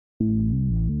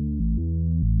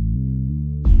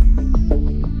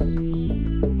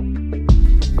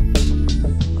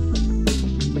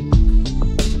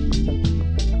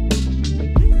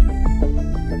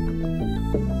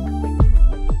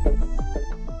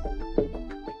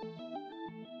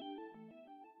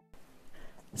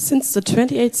Since the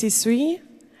 28th C3,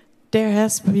 there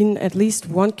has been at least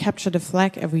one Capture the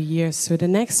Flag every year. So the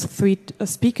next three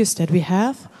speakers that we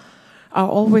have are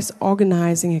always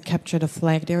organizing a Capture the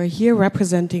Flag. They are here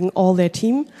representing all their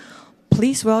team.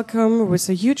 Please welcome with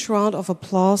a huge round of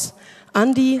applause,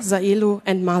 Andy, Zaelo,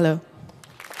 and Male.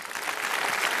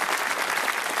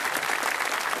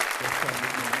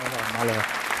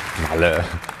 Male.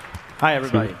 Hi,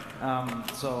 everybody.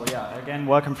 Again,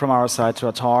 welcome from our side to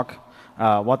our talk,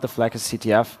 What the Flag is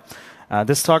CTF.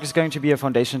 This talk is going to be a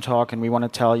foundation talk, and we want to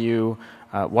tell you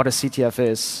what a CTF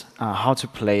is, how to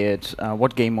play it,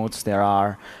 what game modes there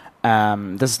are.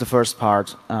 This is the first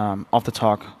part of the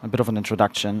talk, a bit of an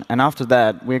introduction. And after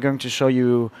that, we're going to show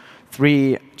you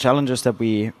 3 challenges that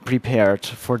we prepared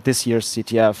for this year's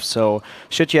CTF. So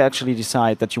should you actually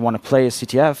decide that you want to play a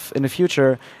CTF in the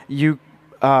future, you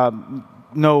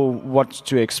know what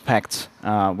to expect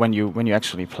when you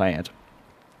actually play it.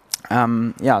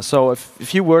 So a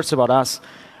few words about us.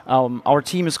 Our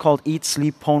team is called Eat,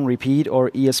 Sleep, Pwn, Repeat, or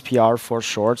ESPR for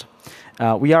short.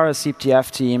 We are a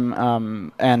CTF team,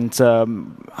 and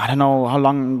I don't know how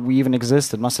long we even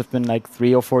exist. It must have been like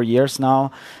 3 or 4 years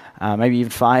now, maybe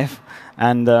even 5.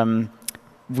 And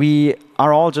we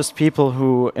are all just people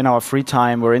who, in our free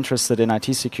time, were interested in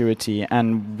IT security,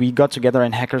 and we got together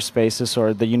in hackerspaces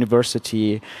or the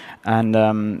university,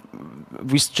 and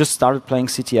we just started playing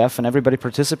CTF, and everybody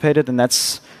participated, and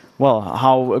that's, well,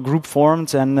 how a group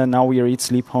formed, and now we are Eat,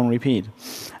 Sleep, Pwn, Repeat.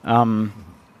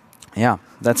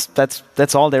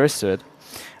 That's all there is to it.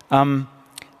 I'm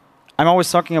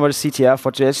always talking about a CTF,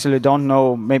 but you actually don't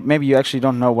know, maybe you actually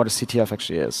don't know what a CTF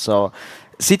actually is. So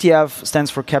CTF stands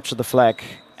for Capture the Flag,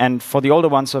 and for the older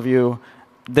ones of you,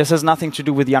 this has nothing to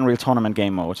do with the Unreal Tournament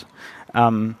game mode,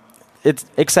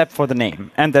 except for the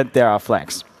name, and that there are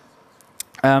flags.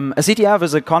 A CTF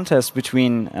is a contest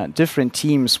between different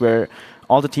teams where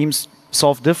all the teams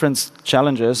solve different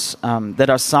challenges that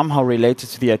are somehow related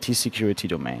to the IT security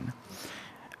domain.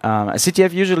 A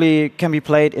CTF usually can be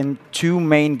played in 2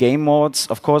 main game modes.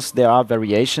 Of course, there are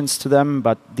variations to them,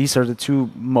 but these are the 2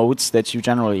 modes that you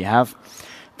generally have.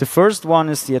 The first one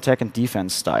is the attack and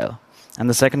defense style, and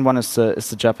the second one is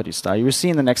the Jeopardy style. You will see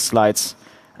in the next slides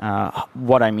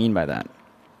what I mean by that.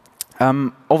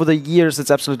 Over the years, it's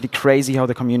absolutely crazy how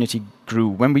the community grew.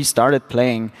 When we started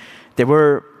playing, there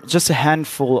were just a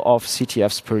handful of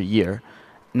CTFs per year.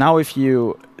 Now, if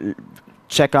you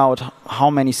check out how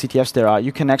many CTFs there are,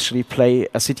 you can actually play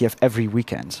a CTF every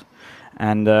weekend.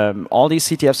 And all these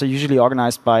CTFs are usually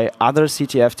organized by other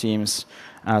CTF teams.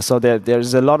 So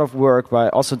there's a lot of work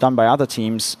also done by other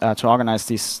teams to organize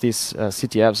these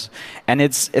CTFs. And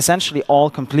it's essentially all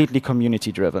completely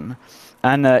community-driven.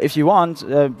 And if you want,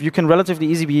 you can relatively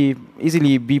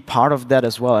easily be part of that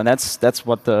as well. And that's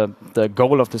what the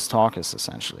goal of this talk is,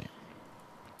 essentially.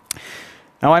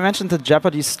 Now, I mentioned the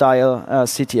Jeopardy-style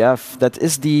CTF. That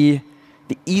is the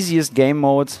easiest game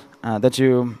mode that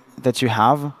you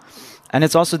have. And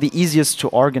it's also the easiest to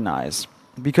organize,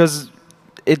 because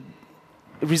it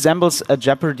resembles a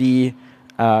Jeopardy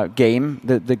game,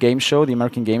 the game show, the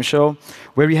American game show,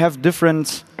 where you have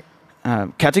different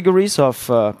categories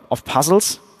of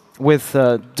puzzles with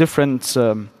different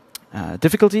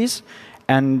difficulties.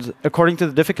 And according to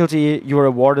the difficulty, you are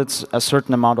awarded a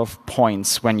certain amount of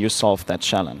points when you solve that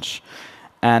challenge.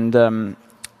 And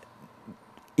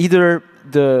either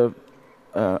the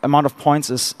amount of points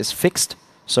is fixed,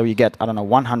 so you get, I don't know,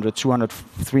 100, 200,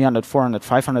 300, 400,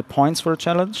 500 points for a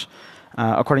challenge,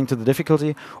 according to the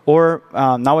difficulty. Or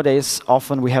nowadays,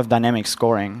 often we have dynamic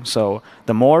scoring. So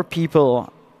the more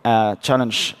people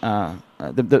challenge,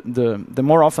 the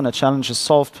more often a challenge is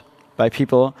solved by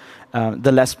people,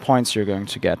 the less points you're going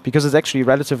to get, because it's actually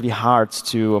relatively hard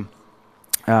to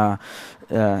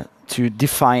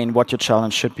define what your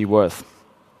challenge should be worth.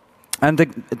 And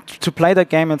to play that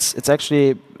game, it's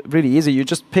actually really easy. You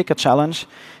just pick a challenge,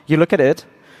 you look at it,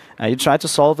 you try to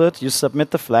solve it, you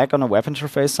submit the flag on a web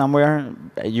interface somewhere,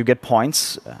 you get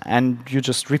points, and you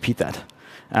just repeat that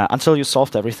until you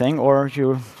solved everything or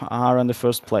you are in the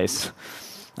first place.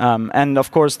 And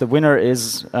of course, the winner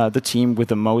is the team with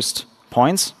the most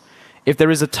points. If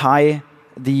there is a tie,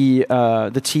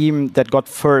 the team that got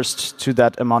first to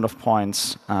that amount of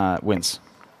points wins.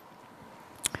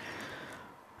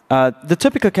 The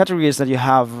typical categories that you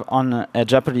have on a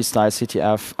Jeopardy-style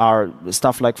CTF are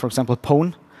stuff like, for example,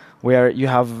 Pwn, where you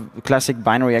have classic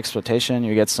binary exploitation.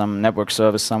 You get some network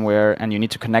service somewhere, and you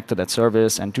need to connect to that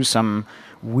service and do some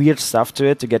weird stuff to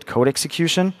it to get code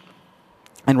execution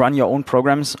and run your own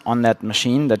programs on that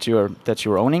machine that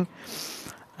you're owning.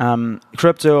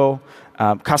 Crypto,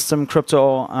 custom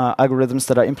crypto algorithms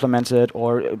that are implemented,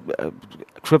 or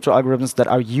crypto algorithms that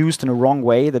are used in a wrong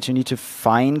way that you need to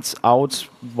find out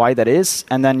why that is,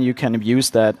 and then you can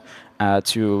use that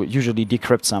to usually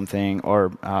decrypt something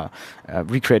or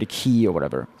recreate a key or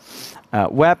whatever.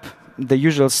 Web, the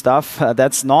usual stuff.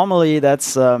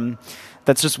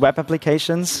 That's just web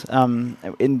applications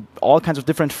in all kinds of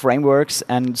different frameworks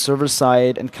and server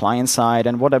side and client side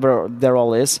and whatever there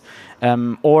all is.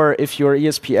 Or if you're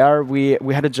ESPR,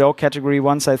 we had a joke category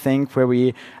once, I think, where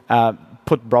we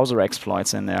put browser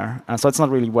exploits in there. So it's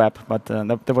not really web, but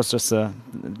that was just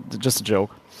a joke.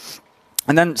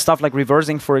 And then stuff like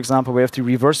reversing, for example, we have to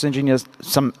reverse engineer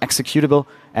some executable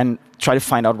and try to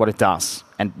find out what it does,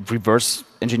 and reverse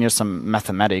engineer some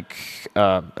mathematic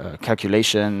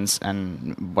calculations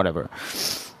and whatever.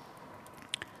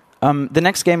 The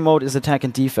next game mode is attack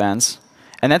and defense,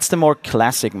 and that's the more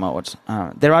classic mode.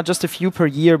 There are just a few per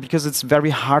year because it's very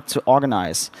hard to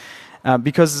organize,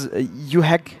 because you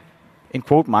hack, in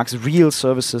quote marks, real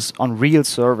services on real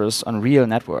servers on real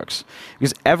networks.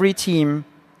 Because every team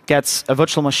gets a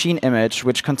virtual machine image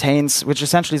which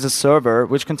essentially is a server,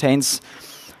 which contains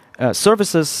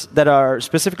services that are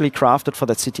specifically crafted for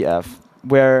that CTF,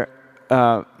 where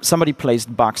somebody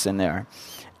placed bugs in there.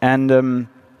 And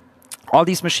all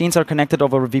these machines are connected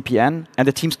over a VPN, and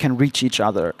the teams can reach each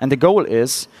other. And the goal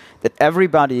is that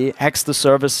everybody hacks the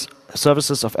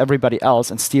services of everybody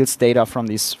else and steals data from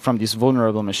these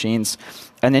vulnerable machines.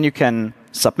 And then you can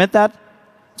submit that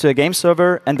to a game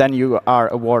server, and then you are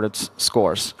awarded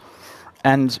scores.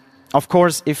 And of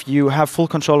course, if you have full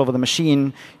control over the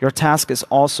machine, your task is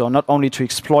also not only to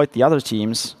exploit the other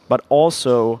teams, but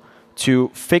also to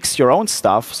fix your own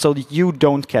stuff so that you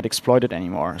don't get exploited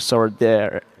anymore. So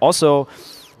also,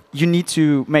 you need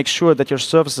to make sure that your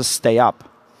services stay up,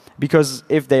 because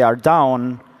if they are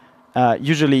down,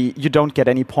 usually you don't get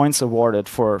any points awarded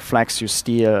for flags you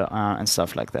steal and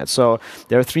stuff like that. So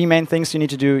there are three main things you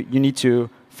need to do. You need to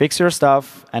fix your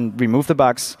stuff and remove the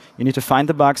bugs. You need to find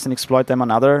the bugs and exploit them on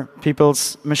other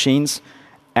people's machines.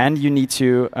 And you need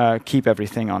to keep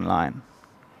everything online.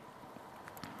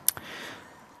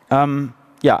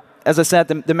 Yeah, as I said,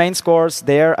 the main scores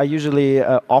there are usually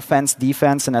offense,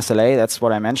 defense, and SLA. That's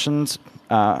what I mentioned.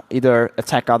 Either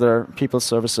attack other people's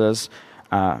services,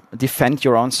 defend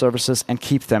your own services, and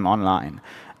keep them online.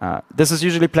 This is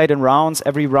usually played in rounds.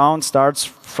 Every round starts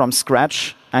from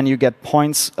scratch, and you get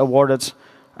points awarded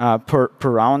per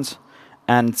round.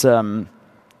 And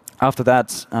after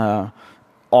that,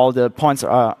 all the points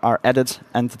are added,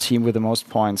 and the team with the most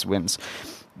points wins.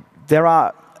 There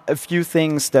are a few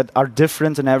things that are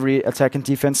different in every attack and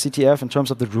defense CTF in terms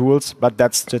of the rules, but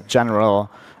that's the general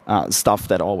stuff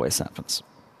that always happens.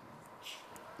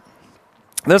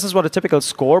 This is what a typical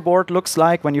scoreboard looks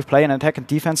like when you play an attack and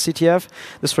defense CTF.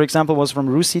 This, for example, was from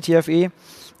Rus CTFE.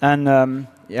 And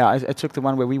yeah, I took the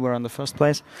one where we were in the first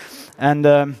place. And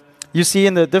you see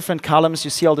in the different columns, you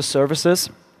see all the services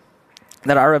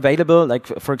that are available, like,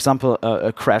 for example,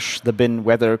 a crash, the bin,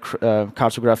 weather,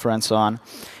 cartographer, and so on.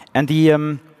 And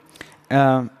the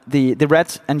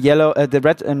red and yellow, the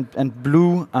red and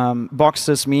blue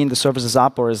boxes mean the service is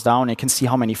up or is down. You can see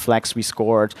how many flags we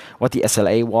scored, what the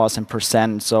SLA was in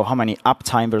percent, so how many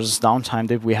uptime versus downtime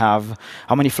did we have,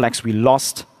 how many flags we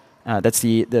lost. That's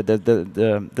the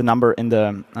number in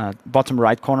the bottom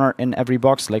right corner in every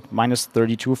box, like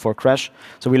 -32 for crash.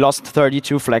 So we lost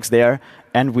 32 flags there,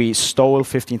 and we stole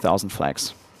 15,000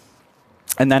 flags.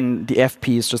 And then the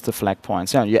FP is just the flag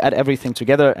points. Yeah, you add everything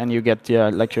together, and you get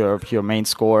like your main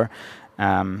score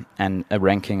and a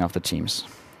ranking of the teams.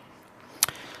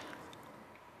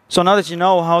 So now that you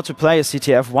know how to play a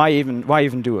CTF, why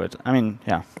even do it? I mean,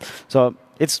 yeah. So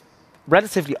it's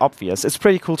relatively obvious. It's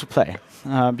pretty cool to play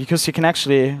because you can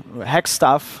actually hack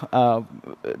stuff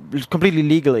completely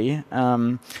legally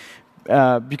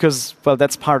because, well,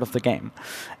 that's part of the game.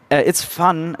 It's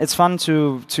fun. It's fun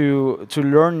to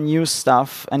learn new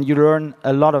stuff, and you learn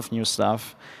a lot of new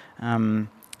stuff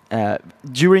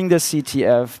during the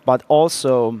CTF, but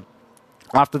also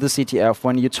after the CTF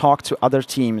when you talk to other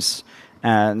teams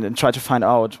and try to find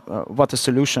out what the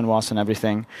solution was and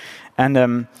everything.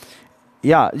 And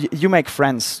yeah, you make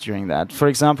friends during that. For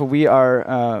example, we are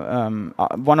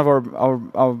one of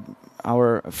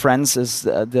our friends is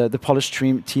the Polish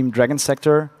team Dragon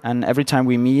Sector, and every time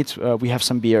we meet, we have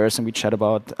some beers and we chat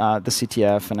about the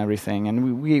CTF and everything,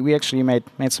 and we actually made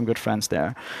some good friends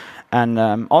there. And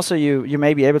also, you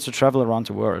may be able to travel around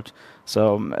the world.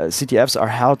 So CTFs are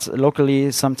held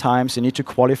locally sometimes. You need to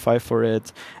qualify for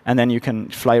it, and then you can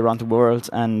fly around the world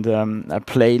and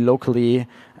play locally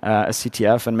a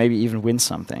CTF and maybe even win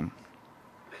something.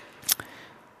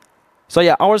 So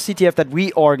yeah, our CTF that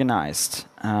we organized,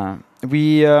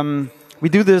 we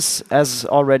do this as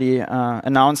already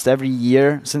announced every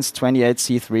year since 28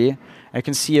 C3. I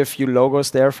can see a few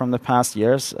logos there from the past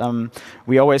years.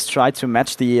 We always try to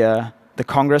match the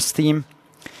Congress theme.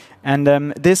 And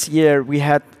this year we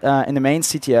had, in the main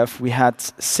CTF, we had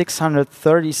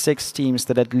 636 teams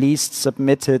that at least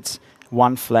submitted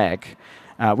one flag.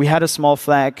 We had a small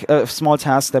small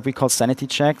task that we call sanity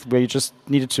check, where you just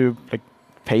needed to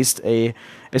paste a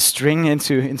string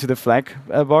into the flag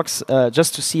box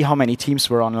just to see how many teams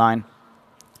were online.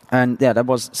 And yeah, that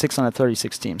was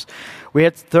 636 teams. We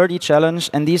had 30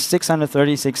 challenge, and these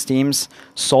 636 teams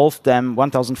solved them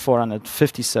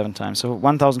 1,457 times. So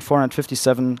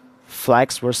 1,457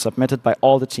 flags were submitted by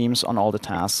all the teams on all the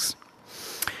tasks.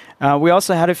 We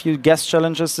also had a few guest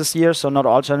challenges this year, so not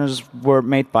all challenges were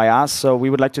made by us. So we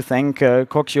would like to thank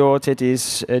Kokyo,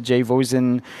 Tetis, Jay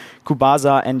Voisin,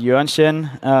 Kubasa, and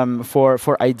Jörnchen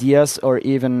for ideas or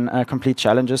even complete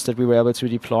challenges that we were able to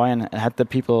deploy and had the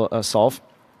people solve.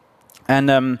 And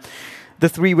the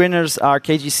three winners are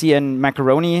KGC and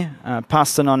Macaroni,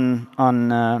 Paston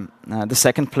on the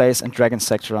second place, and Dragon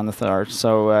Sector on the third.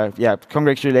 So yeah,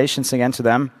 congratulations again to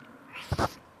them.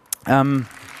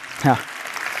 Yeah.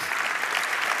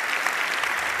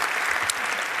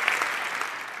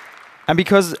 And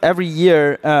because every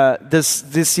year this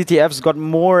CTFs got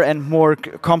more and more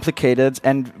complicated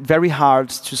and very hard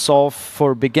to solve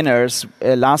for beginners,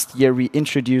 last year we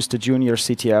introduced a junior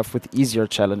CTF with easier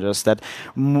challenges that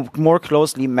more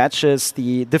closely matches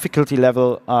the difficulty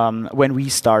level when we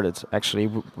started, actually,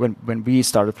 when we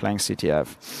started playing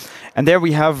CTF. And there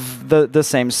we have the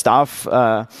same stuff.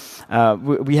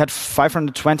 We had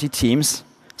 520 teams.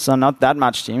 So not that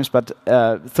much teams, but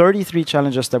 33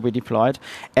 challenges that we deployed,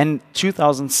 and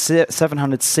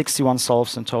 2,761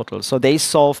 solves in total. So they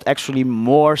solved actually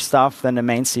more stuff than the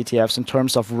main CTFs in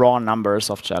terms of raw numbers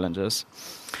of challenges.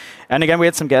 And again, we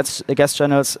had some guest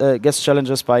challenges by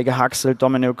Gehaxel,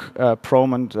 Dominic,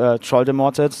 Prom, and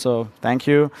Trolldemorted, so thank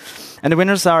you. And the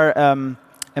winners are a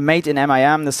mate in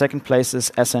MIM, the second place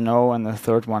is SNO, and the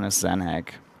third one is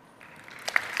Zenhag.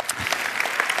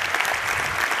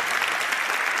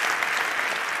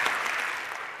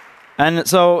 And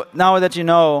so now that you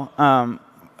know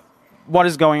what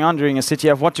is going on during a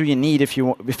CTF, what do you need if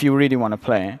you really want to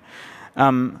play?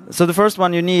 So the first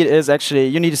one you need is actually,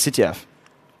 you need a CTF.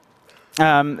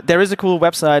 There is a cool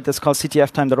website that's called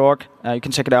ctftime.org. You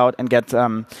can check it out and get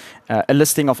a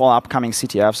listing of all upcoming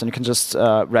CTFs, and you can just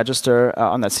register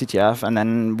on that CTF, and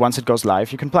then once it goes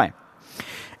live, you can play.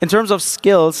 In terms of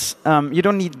skills, you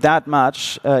don't need that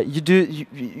much.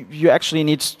 You actually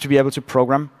need to be able to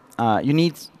program. You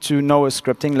need to know a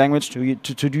scripting language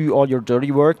to do all your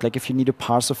dirty work, like if you need to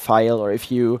parse a file or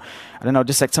if you, I don't know,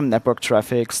 dissect some network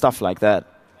traffic, stuff like that.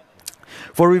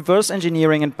 For reverse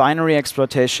engineering and binary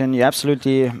exploitation, you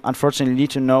absolutely, unfortunately,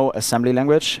 need to know assembly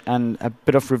language and a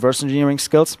bit of reverse engineering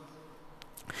skills.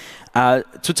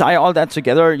 To tie all that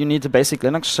together, you need the basic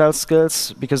Linux shell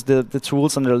skills, because the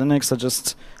tools under Linux are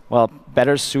just, well,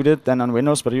 better suited than on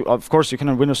Windows, but of course you can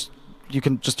on Windows. You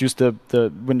can just use the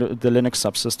Linux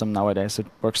subsystem nowadays. It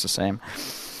works the same.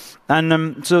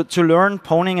 And to learn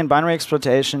pwning and binary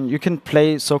exploitation, you can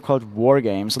play so-called war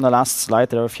games. On the last slide,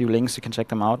 there are a few links. You can check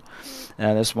them out.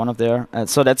 There's one up there.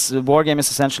 So that's a war game is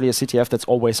essentially a CTF that's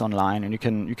always online, and you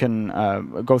can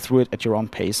go through it at your own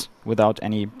pace without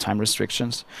any time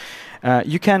restrictions.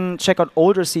 You can check out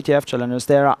older CTF challenges.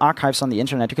 There are archives on the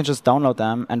internet. You can just download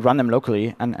them and run them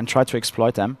locally and try to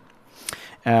exploit them.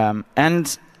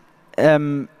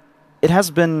 It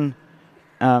has been,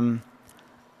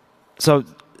 so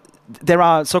there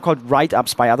are so-called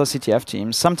write-ups by other CTF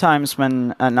teams. Sometimes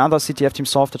when another CTF team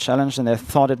solved a challenge and they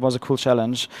thought it was a cool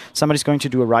challenge, somebody's going to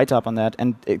do a write-up on that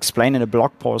and explain in a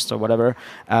blog post or whatever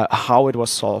how it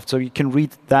was solved. So you can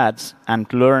read that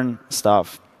and learn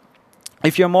stuff.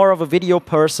 If you're more of a video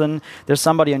person, there's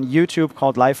somebody on YouTube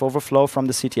called Live Overflow from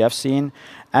the CTF scene,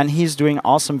 and he's doing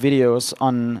awesome videos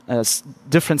on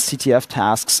different CTF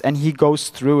tasks, and he goes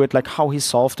through it, like how he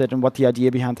solved it and what the idea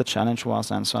behind the challenge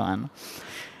was, and so on.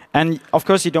 And of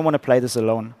course, you don't want to play this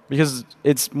alone, because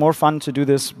it's more fun to do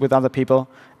this with other people,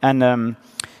 and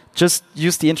just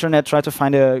use the internet, try to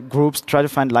find groups, try to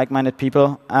find like-minded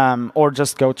people, or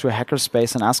just go to a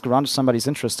hackerspace and ask around if somebody's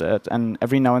interested. And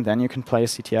every now and then you can play a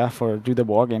CTF or do the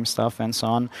war game stuff and so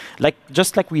on,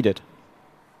 just like we did.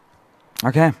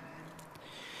 Okay.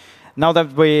 Now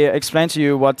that we explained to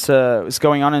you what is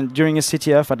going on during a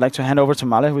CTF, I'd like to hand over to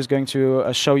Male, who's going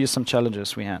to show you some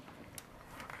challenges we had.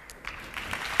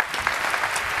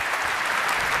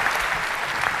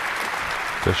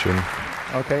 Sehr schön.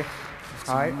 Okay.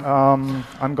 Hi,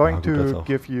 I'm going to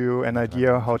give you an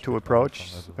idea how to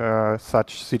approach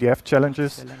such CTF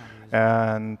challenges,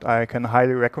 and I can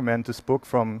highly recommend this book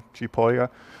from G. Polya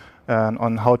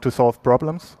on how to solve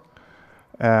problems.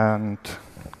 And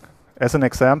as an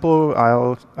example,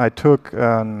 I took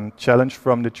a challenge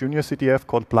from the junior CTF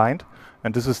called Blind,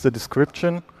 and this is the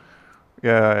description,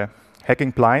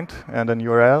 hacking blind, and an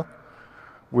URL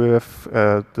with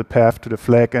the path to the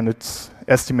flag, and it's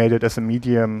estimated as a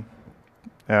medium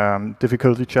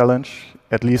difficulty challenge,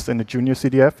 at least in the junior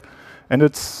CTF. And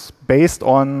it's based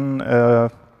on a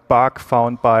bug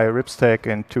found by Ripstack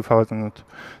in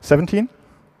 2017.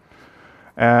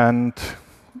 And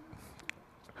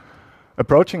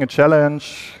approaching a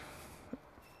challenge,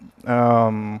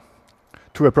 to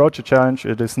approach a challenge,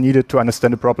 it is needed to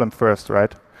understand the problem first,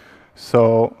 right?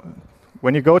 So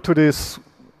when you go to this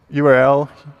URL,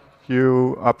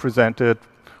 you are presented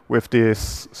with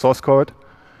this source code.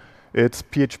 It's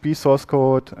PHP source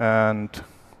code, and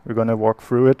we're going to walk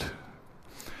through it.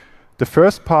 The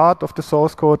first part of the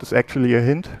source code is actually a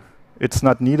hint. It's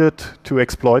not needed to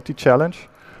exploit the challenge,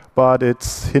 but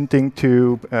it's hinting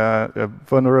to a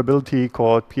vulnerability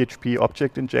called PHP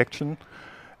object injection.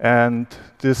 And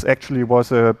this actually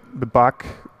was a bug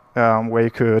where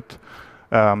you could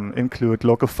include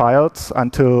local files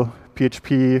until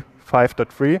PHP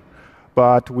 5.3,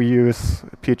 but we use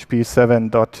PHP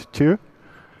 7.2.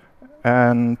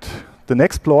 And the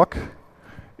next block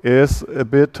is a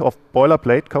bit of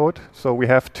boilerplate code. So we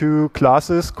have two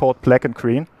classes called black and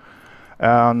green.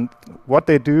 And what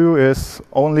they do is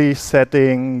only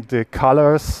setting the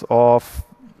colors of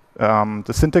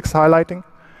the syntax highlighting.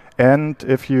 And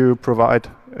if you provide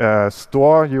a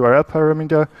store URL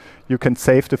parameter, you can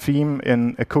save the theme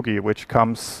in a cookie, which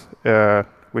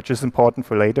is important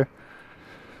for later.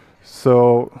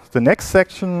 So the next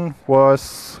section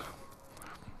was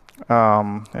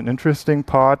an interesting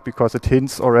part because it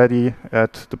hints already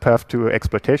at the path to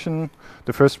exploitation.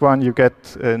 The first one you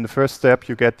get, in the first step,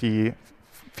 you get the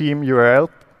theme URL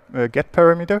get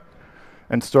parameter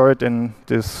and store it in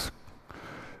this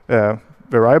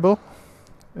variable.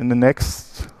 In the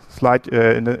next slide,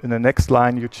 in the next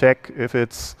line, you check if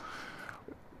it's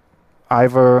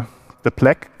either the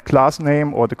black class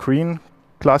name or the green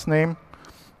class name.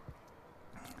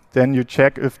 Then you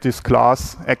check if this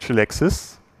class actually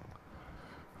exists.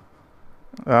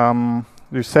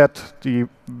 You set the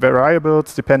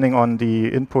variables depending on the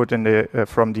input in the,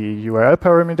 from the URL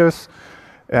parameters.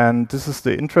 And this is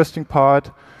the interesting part.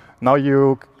 Now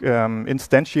you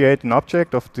instantiate an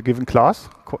object of the given class,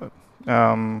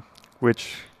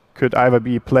 which could either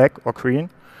be black or green.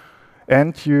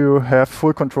 And you have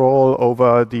full control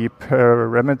over the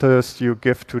parameters you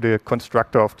give to the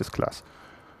constructor of this class.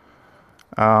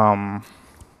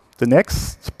 The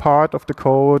next part of the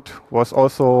code was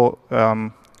also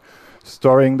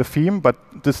storing the theme, but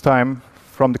this time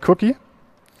from the cookie.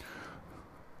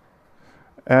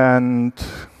 And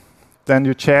then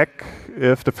you check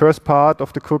if the first part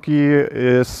of the cookie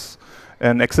is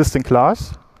an existing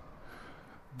class.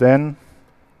 Then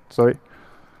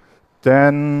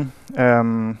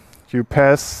you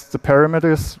pass the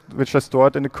parameters which are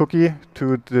stored in the cookie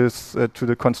to this to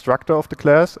the constructor of the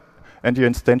class, and you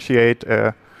instantiate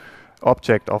an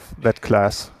object of that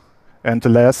class. And the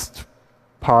last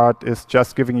part is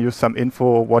just giving you some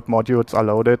info what modules are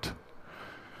loaded.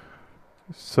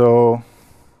 So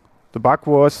the bug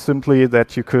was simply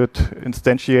that you could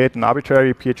instantiate an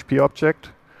arbitrary PHP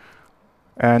object,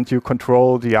 and you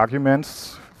control the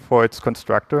arguments for its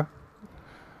constructor.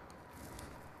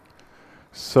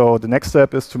 So the next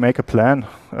step is to make a plan.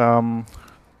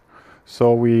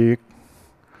 So we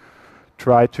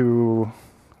try to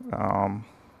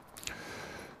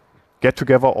get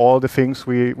together all the things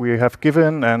we have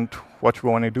given and what we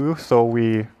want to do. So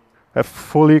we have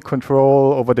fully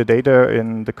control over the data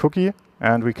in the cookie,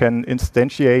 and we can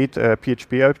instantiate a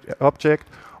PHP object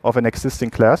of an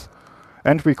existing class,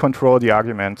 and we control the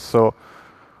arguments. So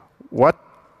what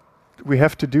we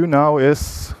have to do now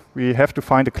is we have to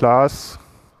find a class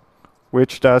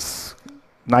which does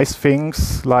nice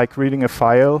things like reading a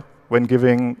file when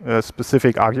giving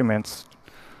specific arguments.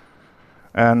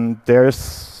 And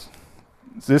there's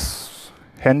this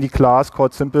handy class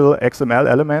called simple XML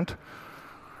element,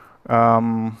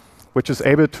 which is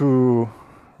able to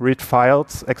read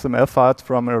files, XML files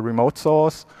from a remote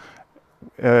source.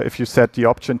 If you set the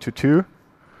option to 2,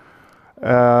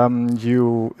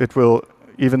 it will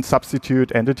even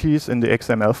substitute entities in the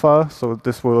XML file. So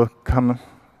this will come.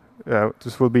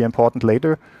 This will be important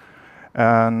later.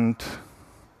 And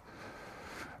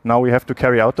now we have to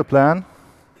carry out the plan.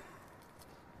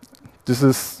 This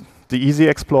is the easy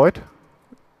exploit.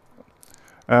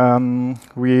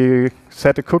 we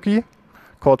set a cookie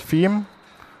called theme.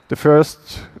 The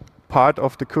first part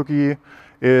of the cookie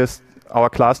is our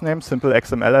class name, simple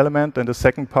XML element, and the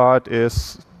second part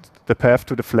is the path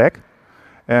to the flag.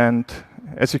 And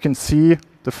as you can see,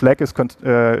 the flag is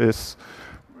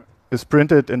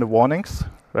printed in the warnings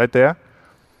right there.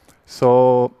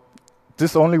 So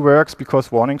this only works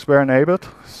because warnings were enabled.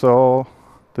 So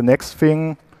the next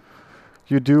thing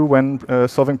you do when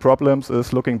solving problems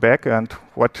is looking back and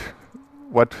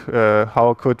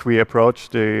how could we approach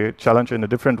the challenge in a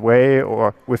different way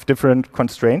or with different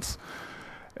constraints.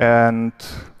 And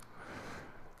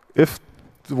if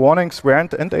the warnings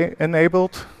weren't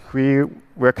enabled, we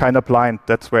were kind of blind.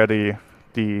 That's where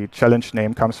the challenge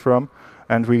name comes from,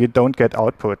 and we don't get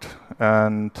output.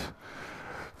 And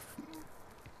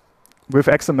with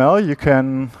XML, you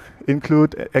can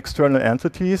include external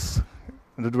entities,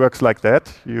 and it works like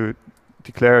that. You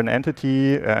declare an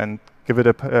entity and give it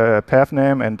a path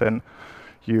name, and then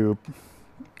you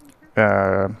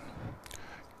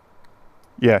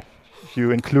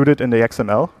you include it in the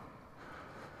XML.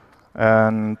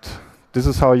 And this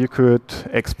is how you could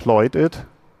exploit it.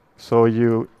 So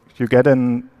you get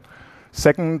a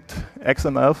second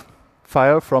XML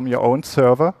file from your own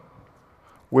server,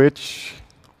 which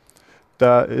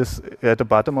is at the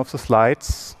bottom of the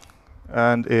slides,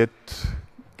 and it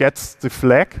gets the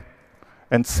flag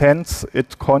and sends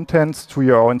its contents to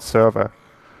your own server.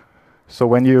 So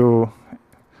when you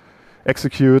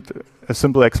execute a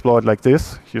simple exploit like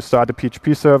this, you start a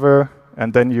PHP server,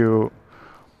 and then you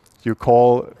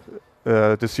call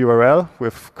this URL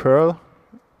with curl.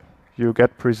 You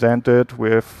get presented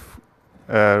with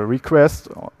a request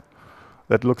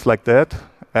that looks like that.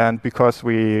 And because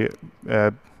we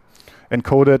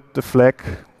encoded the flag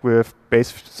with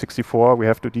base 64, we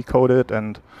have to decode it,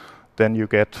 and then you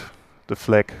get the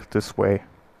flag this way.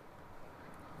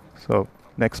 So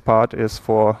next part is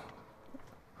for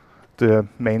the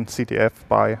main CTF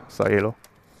by Saelo.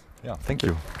 Yeah, thank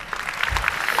you.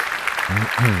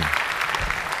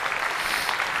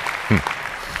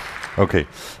 Okay.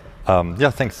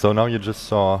 Yeah, thanks. So now you just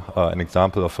saw an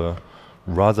example of a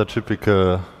rather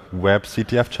typical web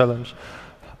CTF challenge.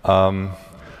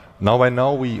 Now by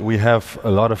now we have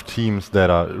a lot of teams that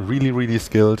are really, really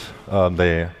skilled.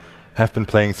 They have been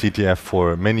playing CTF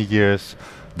for many years.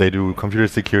 They do computer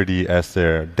security as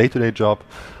their day-to-day job.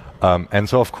 And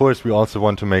so, of course, we also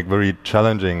want to make very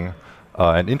challenging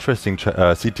and interesting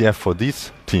CTF for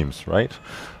these teams, right?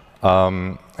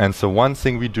 And so one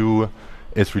thing we do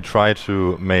is we try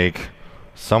to make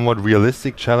somewhat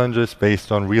realistic challenges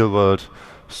based on real-world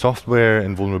software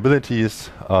and vulnerabilities.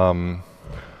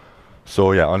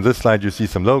 So yeah, on this slide you see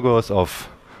some logos of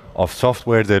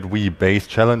software that we base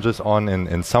challenges on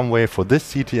in some way for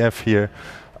this CTF here.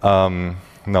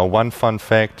 Now one fun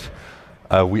fact,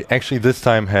 we actually this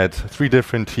time had 3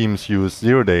 different teams use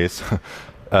 0 days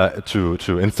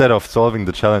to instead of solving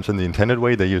the challenge in the intended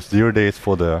way, they used 0 days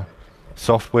for the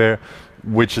software,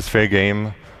 which is fair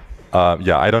game.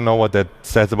 Yeah, I don't know what that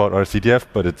says about our CTF,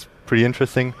 but it's pretty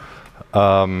interesting.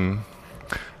 And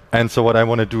so what I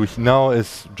want to do now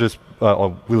is just,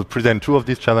 or we'll present 2 of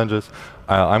these challenges.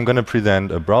 I'm going to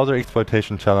present a browser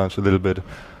exploitation challenge a little bit,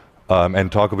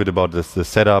 and talk a bit about the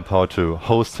setup, how to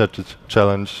host such a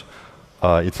challenge,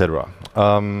 etc.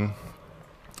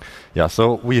 Yeah,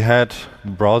 so we had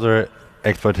browser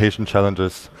exploitation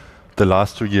challenges the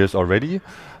last 2 years already.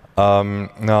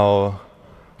 Now,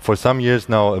 for some years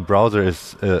now, a browser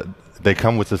is, they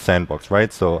come with a sandbox,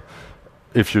 right? So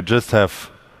if you just have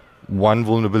one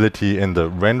vulnerability in the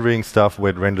rendering stuff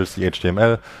where it renders the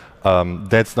HTML,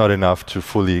 that's not enough to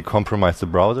fully compromise the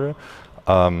browser.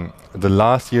 The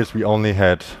last years we only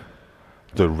had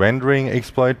the rendering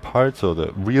exploit part, so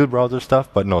the real browser stuff,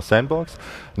 but no sandbox.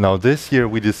 Now this year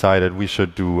we decided we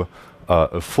should do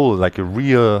a full, like a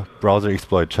real browser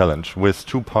exploit challenge with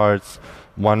 2 parts.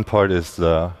 One part is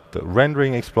the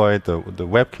rendering exploit, the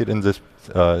WebKit in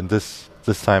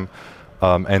this time,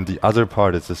 and the other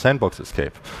part is the sandbox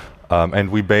escape.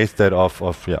 And we based that off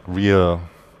of real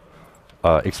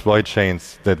exploit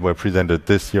chains that were presented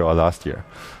this year or last year.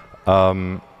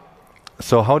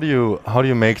 So how do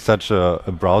you make such a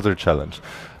browser challenge?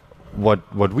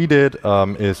 What we did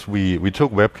is we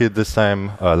took WebKit this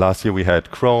time. Last year we had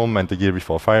Chrome, and the year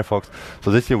before Firefox.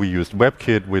 So this year we used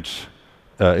WebKit, which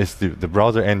is the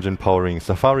browser engine powering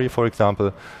Safari, for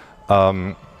example.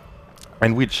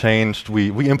 And we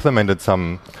implemented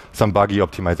some buggy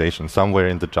optimization somewhere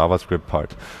in the JavaScript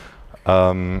part.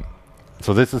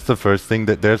 So this is the first thing,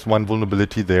 that there's one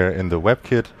vulnerability there in the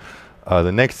WebKit.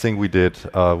 The next thing we did,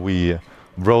 we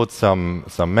wrote some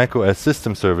macOS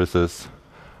system services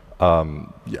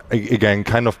Again,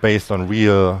 kind of based on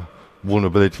real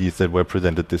vulnerabilities that were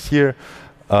presented this year.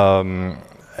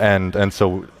 And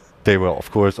so they were, of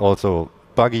course, also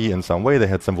buggy in some way. They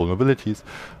had some vulnerabilities.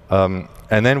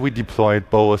 And then we deployed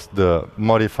both the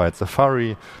modified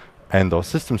Safari and those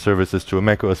system services to a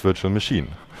macOS virtual machine.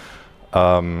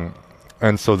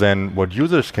 And so then what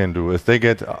users can do is they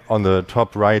get, on the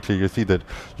top right here, you see that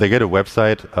they get a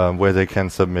website where they can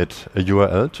submit a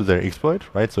URL to their exploit,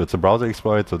 right? So it's a browser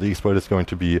exploit, so the exploit is going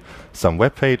to be some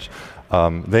web page.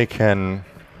 They can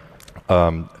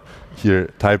here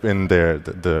type in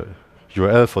the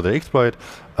URL for the exploit,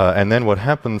 and then what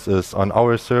happens is on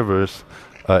our servers,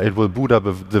 it will boot up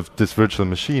this virtual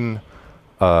machine,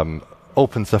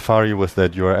 open Safari with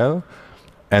that URL,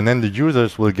 and then the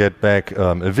users will get back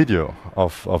a video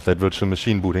of that virtual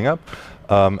machine booting up.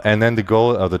 And then the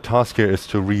goal, the task here is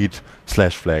to read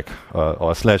 /flag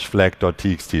or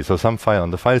 /flag.txt, so some file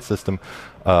on the file system.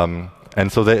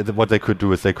 And so what they could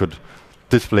do is they could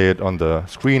display it on the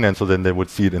screen, and so then they would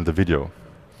see it in the video.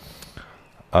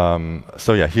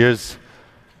 So yeah, here's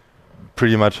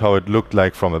pretty much how it looked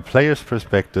like from a player's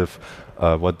perspective.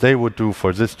 What they would do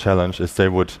for this challenge is they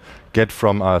would get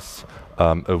from us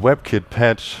a WebKit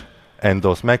patch and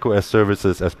those macOS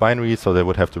services as binaries, so they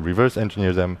would have to reverse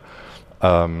engineer them.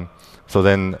 So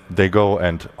then they go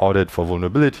and audit for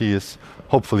vulnerabilities,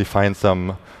 hopefully find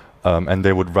some, and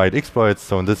they would write exploits.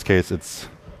 So in this case, it's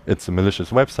a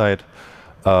malicious website.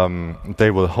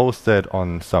 They will host that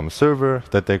on some server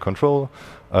that they control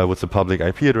with a public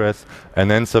IP address, and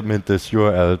then submit this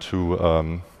URL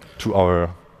to our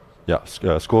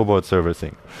scoreboard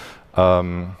servicing.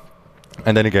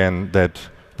 And then again, that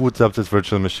boots up this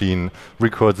virtual machine,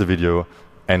 records the video,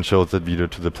 and shows that video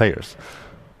to the players.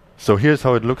 So here's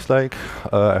how it looks like.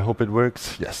 I hope it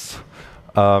works. Yes.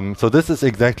 So this is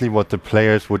exactly what the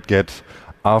players would get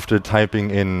after typing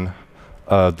in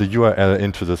the URL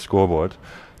into the scoreboard.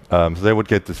 So they would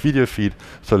get this video feed.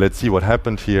 So let's see what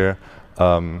happened here.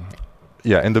 In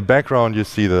the background, you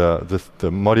see the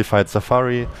modified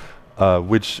Safari,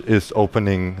 which is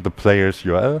opening the player's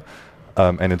URL.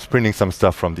 And it's printing some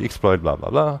stuff from the exploit, blah, blah,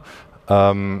 blah.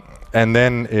 And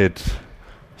then it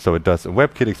does a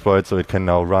WebKit exploit, so it can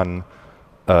now run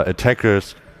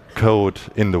attackers' code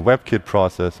in the WebKit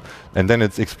process. And then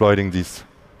it's exploiting these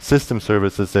system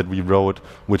services that we wrote,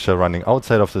 which are running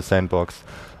outside of the sandbox.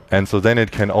 And so then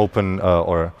it can open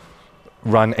or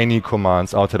run any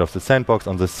commands outside of the sandbox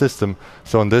on the system.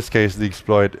 So in this case, the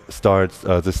exploit starts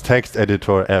this text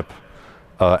editor app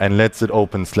and lets it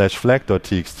open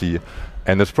 /flag.txt.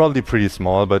 And it's probably pretty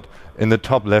small, but in the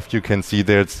top left, you can see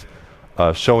there's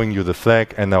showing you the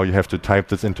flag, and now you have to type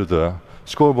this into the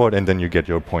scoreboard, and then you get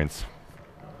your points.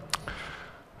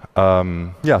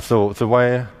 So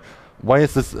why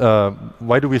is this?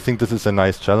 Why do we think this is a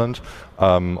nice challenge,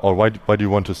 or why do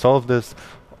you want to solve this?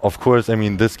 Of course, I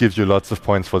mean, this gives you lots of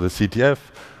points for the CTF.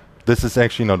 This is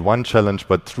actually not one challenge,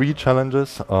 but 3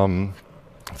 challenges.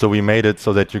 So we made it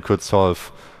so that you could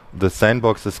solve the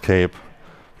sandbox escape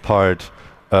part,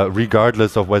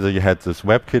 regardless of whether you had this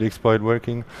WebKit exploit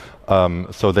working.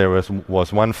 So there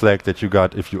was one flag that you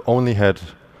got if you only had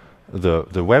the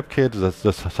WebKit,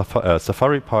 the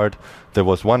Safari part. There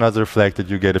was one other flag that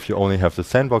you get if you only have the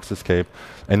sandbox escape.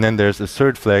 And then there's a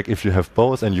third flag if you have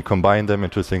both and you combine them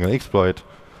into a single exploit.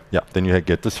 Then you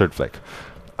get the third flag.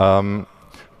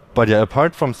 But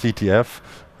apart from CTF,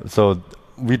 so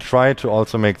we try to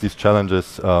also make these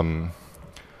challenges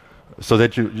so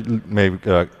that you maybe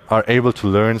are able to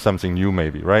learn something new,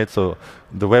 maybe, right? So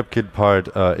the WebKit part,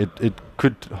 it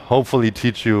could hopefully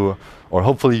teach you, or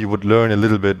hopefully you would learn a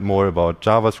little bit more about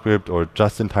JavaScript or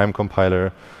just-in-time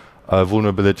compiler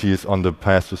vulnerabilities on the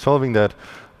path to solving that,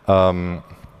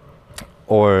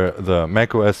 or the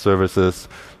macOS services.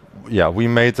 We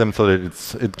made them so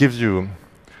that it gives you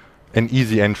an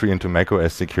easy entry into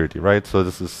macOS security, right? So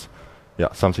this is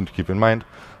something to keep in mind.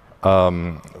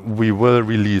 We will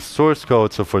release source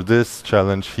code. So for this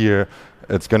challenge here,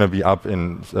 it's going to be up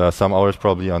in some hours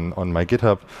probably on my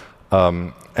GitHub.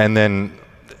 And then,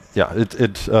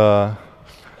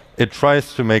 it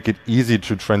tries to make it easy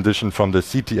to transition from the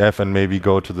CTF and maybe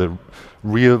go to the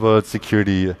real-world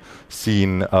security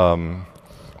scene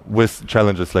with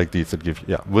challenges like these that give,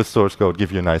 with source code,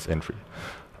 give you a nice entry.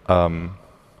 And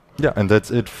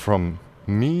that's it from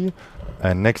me.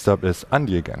 And next up is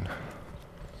Andy again.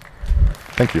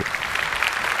 Thank you.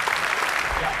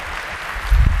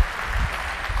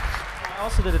 I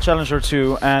also did a challenge or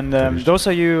two, and those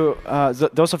of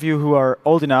you who are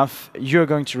old enough, you're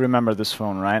going to remember this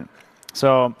phone, right?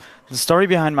 So the story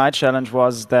behind my challenge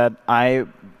was that I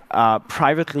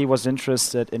privately was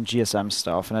interested in GSM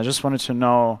stuff, and I just wanted to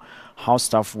know how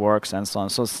stuff works and so on.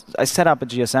 So I set up a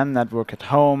GSM network at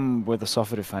home with a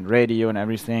software-defined radio and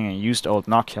everything, and used old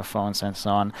Nokia phones and so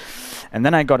on. And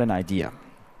then I got an idea.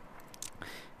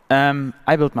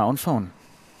 I built my own phone.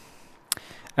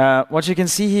 What you can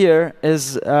see here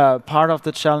is part of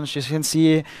the challenge. You can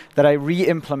see that I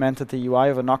re-implemented the UI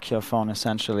of a Nokia phone,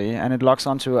 essentially, and it logs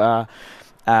onto a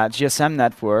GSM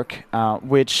network,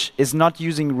 which is not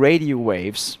using radio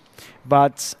waves,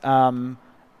 but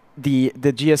the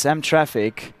GSM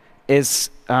traffic is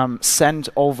sent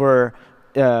over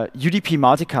UDP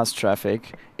multicast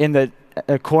traffic in the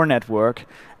core network.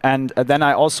 And then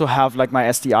I also have like my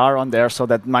SDR on there so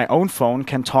that my own phone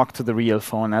can talk to the real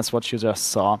phone. That's what you just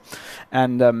saw.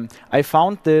 And I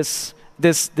found this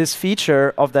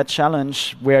feature of that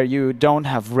challenge where you don't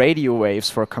have radio waves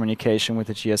for communication with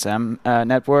the GSM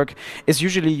network is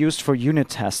usually used for unit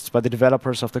tests by the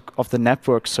developers of the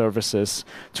network services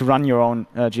to run your own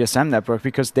GSM network,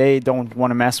 because they don't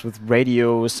want to mess with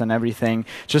radios and everything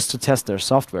just to test their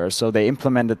software. So they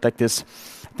implemented like this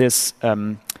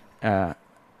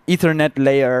Ethernet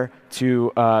layer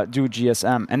to do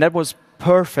GSM, and that was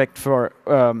perfect for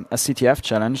a CTF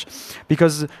challenge,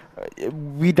 because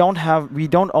we don't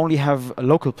only have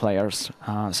local players.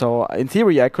 So in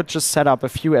theory, I could just set up a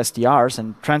few SDRs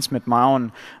and transmit my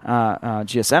own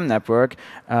GSM network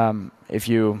if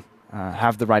you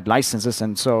have the right licenses,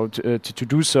 and so to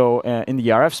do so in the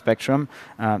RF spectrum,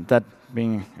 that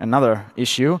being another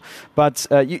issue. But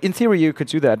in theory, you could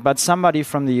do that. But somebody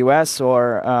from the US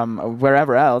or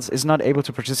wherever else is not able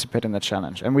to participate in the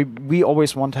challenge. And we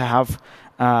always want to have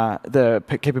the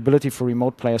capability for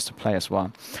remote players to play as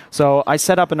well. So I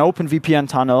set up an open VPN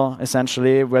tunnel,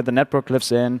 essentially, where the network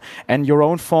lives in, and your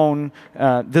own phone,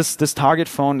 this target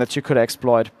phone that you could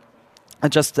exploit,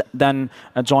 just then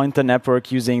joined the network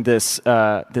using this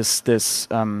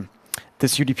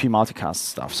UDP multicast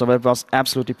stuff. So that was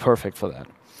absolutely perfect for that.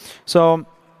 So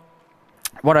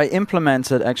what I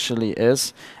implemented actually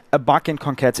is a bug in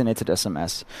concatenated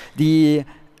SMS. The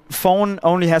phone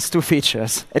only has two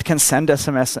features. It can send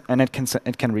SMS and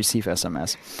it can receive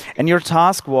SMS. And your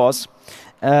task was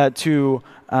to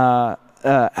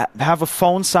have a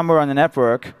phone somewhere on the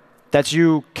network that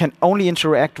you can only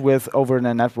interact with over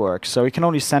the network. So you can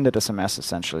only send it SMS,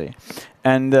 essentially.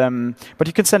 And but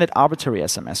you can send it arbitrary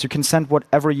SMS. You can send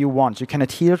whatever you want. You can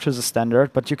adhere to the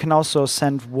standard, but you can also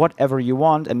send whatever you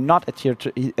want and not adhere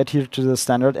to the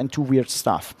standard and do weird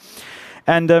stuff.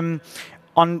 And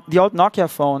on the old Nokia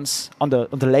phones, on the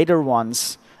later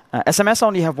ones, SMS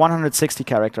only have 160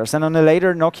 characters. And on the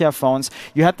later Nokia phones,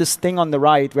 you had this thing on the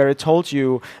right where it told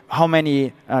you how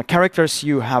many characters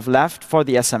you have left for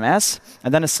the SMS,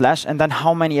 and then a slash, and then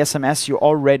how many SMS you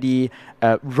already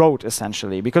wrote,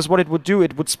 essentially. Because what it would do,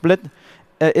 it would split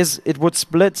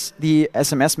the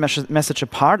SMS message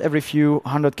apart every few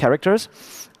hundred characters,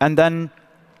 and then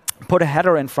put a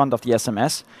header in front of the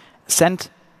SMS, send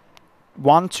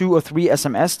 1, 2, or 3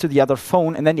 SMS to the other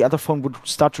phone, and then the other phone would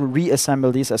start to reassemble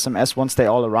these SMS once they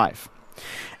all arrive.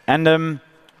 And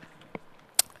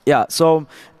yeah, so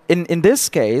in this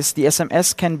case, the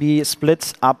SMS can be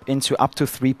split up into up to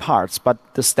 3 parts, but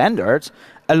the standard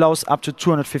allows up to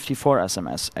 254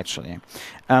 SMS, actually.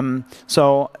 And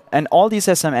all these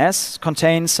SMS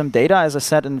contain some data, as I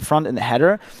said, in the front in the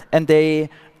header, and they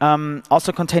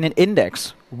also contain an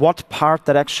index, what part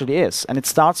that actually is. And it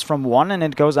starts from 1 and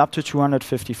it goes up to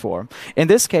 254. In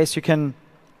this case, you can,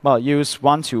 well, use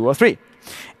 1, 2, or 3.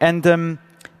 And the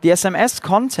SMS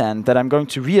content that I'm going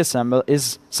to reassemble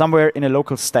is somewhere in a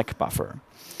local stack buffer.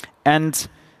 And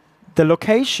the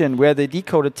location where the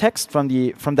decoded text from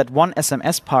that one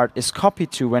SMS part is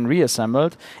copied to when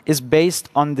reassembled is based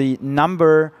on the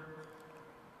number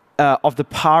of the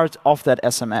part of that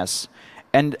SMS.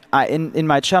 And in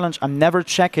my challenge, I'm never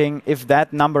checking if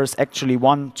that number is actually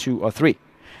 1, 2, or 3.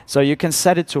 So you can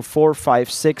set it to 4, 5,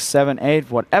 6, 7,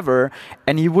 8, whatever,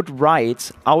 and you would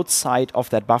write outside of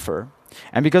that buffer.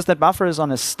 And because that buffer is on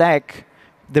a stack,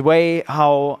 the way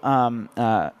how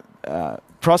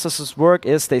processes work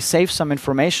is they save some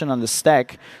information on the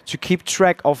stack to keep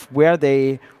track of where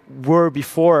they were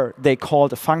before they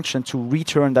called a function to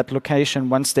return that location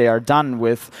once they are done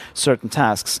with certain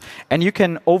tasks. And you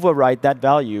can override that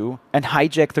value and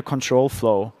hijack the control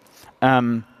flow.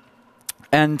 And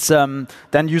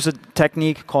then use a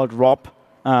technique called ROP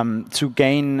to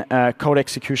gain code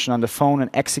execution on the phone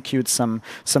and execute some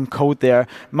code there.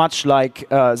 Much like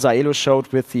Zaelo showed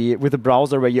with the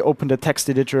browser, where you open the text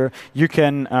editor, you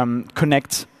can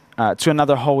connect to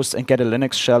another host and get a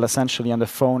Linux shell essentially on the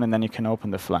phone, and then you can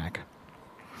open the flag.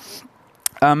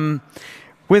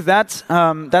 with that,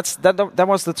 that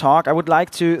was the talk. I would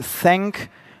like to thank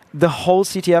the whole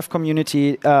CTF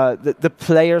community, the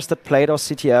players that played our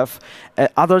CTF,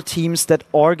 other teams that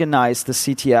organized the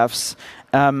CTFs,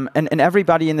 and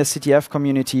everybody in the CTF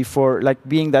community for like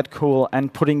being that cool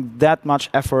and putting that much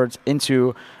effort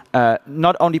into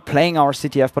not only playing our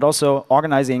CTF but also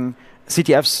organizing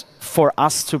CTFs for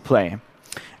us to play.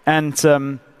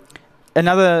 And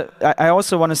I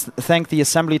also want to thank the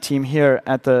assembly team here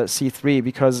at the C3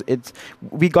 because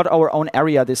we got our own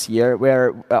area this year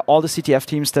where all the CTF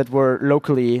teams that were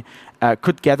locally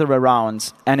could gather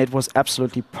around, and it was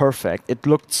absolutely perfect. It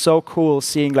looked so cool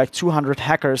seeing like 200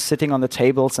 hackers sitting on the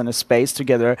tables in a space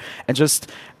together and just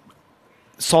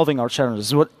solving our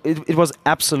challenges. It was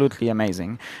absolutely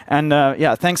amazing. And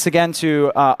yeah, thanks again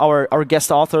to our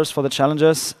guest authors for the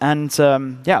challenges. And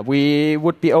yeah, we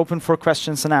would be open for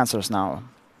questions and answers now.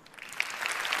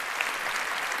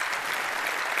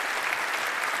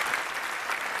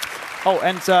 Oh,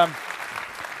 and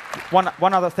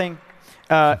one other thing.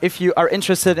 If you are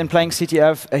interested in playing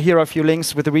CTF, here are a few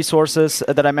links with the resources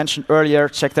that I mentioned earlier.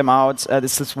 Check them out.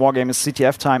 This wargame is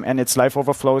CTF time, and it's Live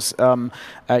Overflow's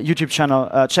YouTube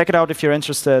channel. Check it out if you're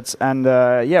interested. And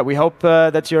yeah, we hope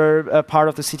that you're a part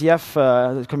of the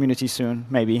CTF community soon,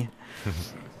 maybe.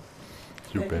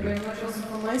 Thank you very much also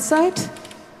from my side.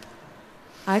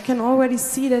 I can already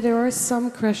see that there are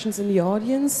some questions in the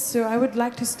audience, so I would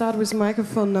like to start with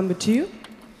microphone number 2.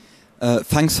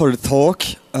 Thanks for the talk.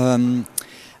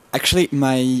 Actually,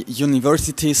 my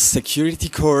university's security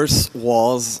course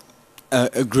was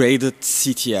a graded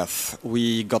CTF.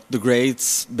 We got the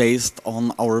grades based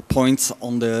on our points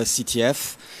on the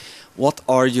CTF. What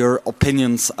are your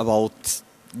opinions about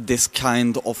this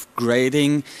kind of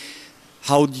grading?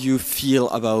 How do you feel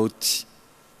about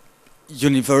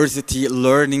university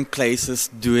learning places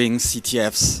doing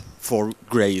CTFs for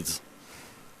grades?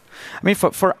 I mean,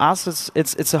 for us,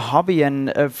 it's a hobby,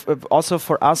 and also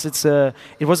for us,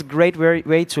 it was a great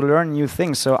way to learn new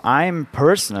things. So I'm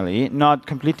personally not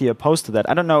completely opposed to that.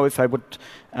 I don't know if I would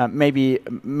maybe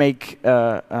make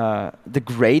the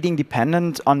grading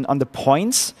dependent on the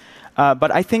points,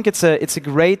 but I think it's a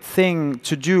great thing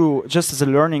to do just as a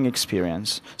learning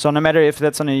experience. So no matter if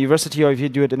that's on a university or if you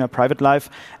do it in a private life,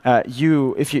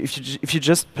 if you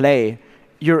just play.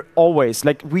 You're always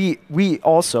like we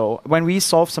also when we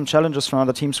solve some challenges from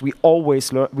other teams, we are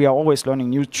always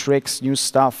learning new tricks, new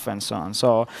stuff, and so on.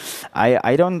 So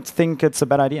I don't think it's a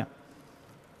bad idea.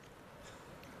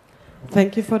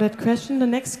 Thank you for that question. The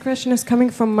next question is coming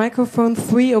from microphone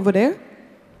 3 over there.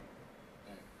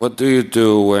 What do you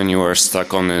do when you are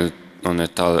stuck on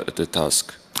the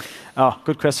task? Oh,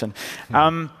 good question.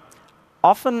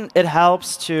 Often it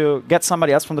helps to get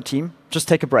somebody else from the team, just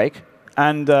take a break,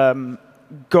 and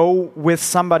go with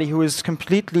somebody who is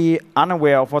completely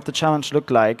unaware of what the challenge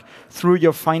looked like through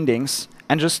your findings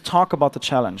and just talk about the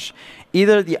challenge.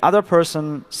 Either the other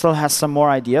person still has some more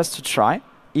ideas to try,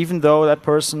 even though that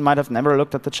person might have never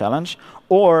looked at the challenge,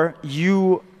 or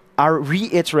you are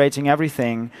reiterating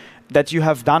everything that you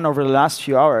have done over the last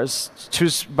few hours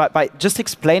by just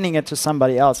explaining it to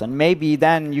somebody else. And maybe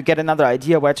then you get another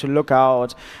idea where to look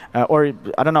out, or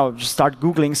I don't know, just start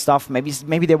Googling stuff.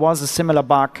 Maybe there was a similar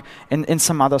bug in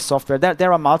some other software.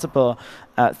 There are multiple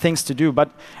things to do, but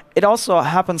it also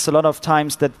happens a lot of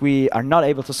times that we are not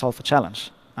able to solve a challenge.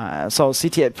 So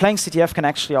playing CTF can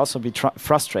actually also be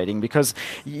frustrating because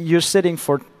you're sitting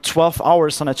for 12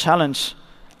 hours on a challenge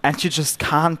and you just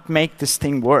can't make this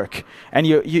thing work. And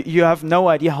you have no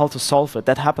idea how to solve it.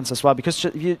 That happens as well, because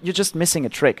you're just missing a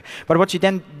trick. But what you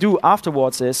then do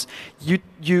afterwards is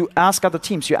you ask other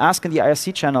teams. You ask in the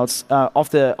IRC channels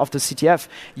of the CTF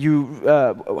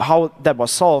how that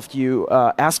was solved. You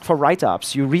ask for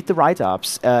write-ups. You read the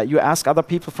write-ups. You ask other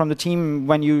people from the team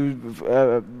when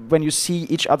you see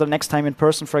each other next time in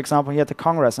person, for example, here at the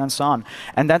Congress, and so on.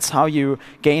 And that's how you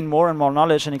gain more and more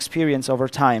knowledge and experience over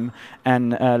time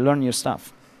and learn new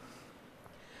stuff.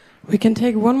 We can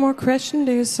take one more question.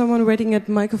 There is someone waiting at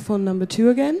microphone number 2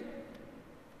 again.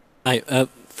 Hi.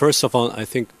 First of all, I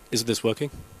think, is this working?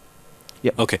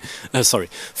 Yeah. Okay. Sorry.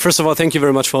 First of all, thank you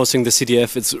very much for hosting the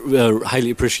CTF. It's highly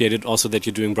appreciated also that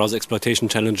you're doing browser exploitation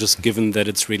challenges, given that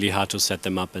it's really hard to set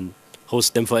them up and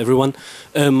host them for everyone.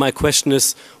 My question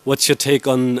is, what's your take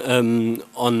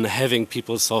on having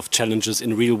people solve challenges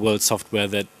in real-world software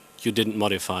that you didn't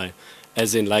modify,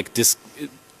 as in like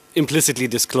implicitly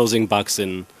disclosing bugs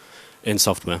in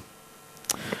software?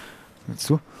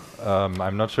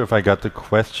 I'm not sure if I got the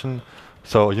question.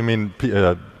 So you mean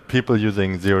people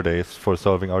using 0 days for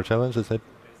solving our challenge, is that?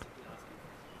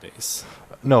 Days.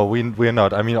 No, we are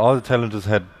not. I mean, all the challenges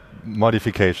had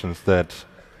modifications that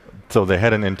So they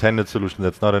had an intended solution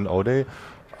that's not an ODay.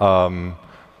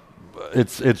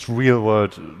 It's real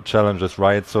world challenges,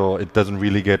 right? So it doesn't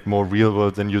really get more real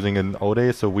world than using an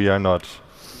ODay. So we are not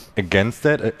against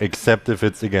that, except if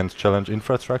it's against challenge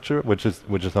infrastructure, which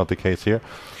is not the case here.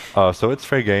 So it's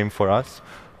fair game for us.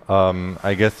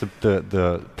 I guess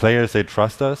the players, they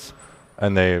trust us,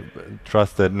 and they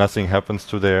trust that nothing happens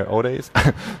to their ODays.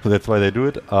 So that's why they do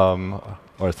it,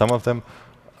 or some of them.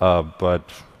 But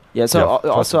yeah, so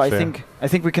also I fair.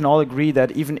 think we can all agree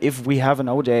that even if we have an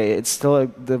ODay, it's still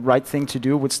the right thing to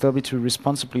do would still be to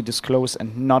responsibly disclose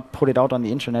and not put it out on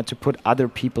the internet to put other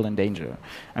people in danger.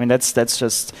 I mean, that's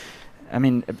just, I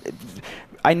mean,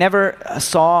 I never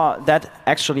saw that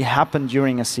actually happen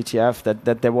during a CTF,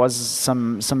 that there was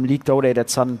some leaked ODay that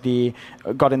suddenly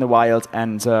got in the wild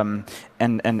and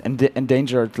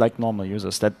endangered like normal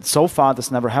users. That so far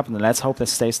this never happened, and let's hope that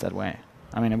stays that way.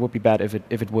 I mean, it would be bad if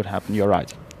it would happen. You're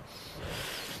right.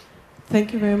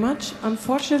 Thank you very much.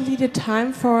 Unfortunately, the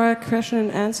time for our question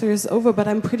and answer is over, but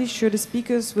I'm pretty sure the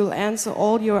speakers will answer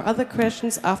all your other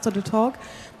questions after the talk.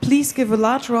 Please give a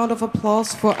large round of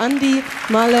applause for Andy,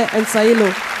 Male, and Sailo.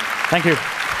 Thank you.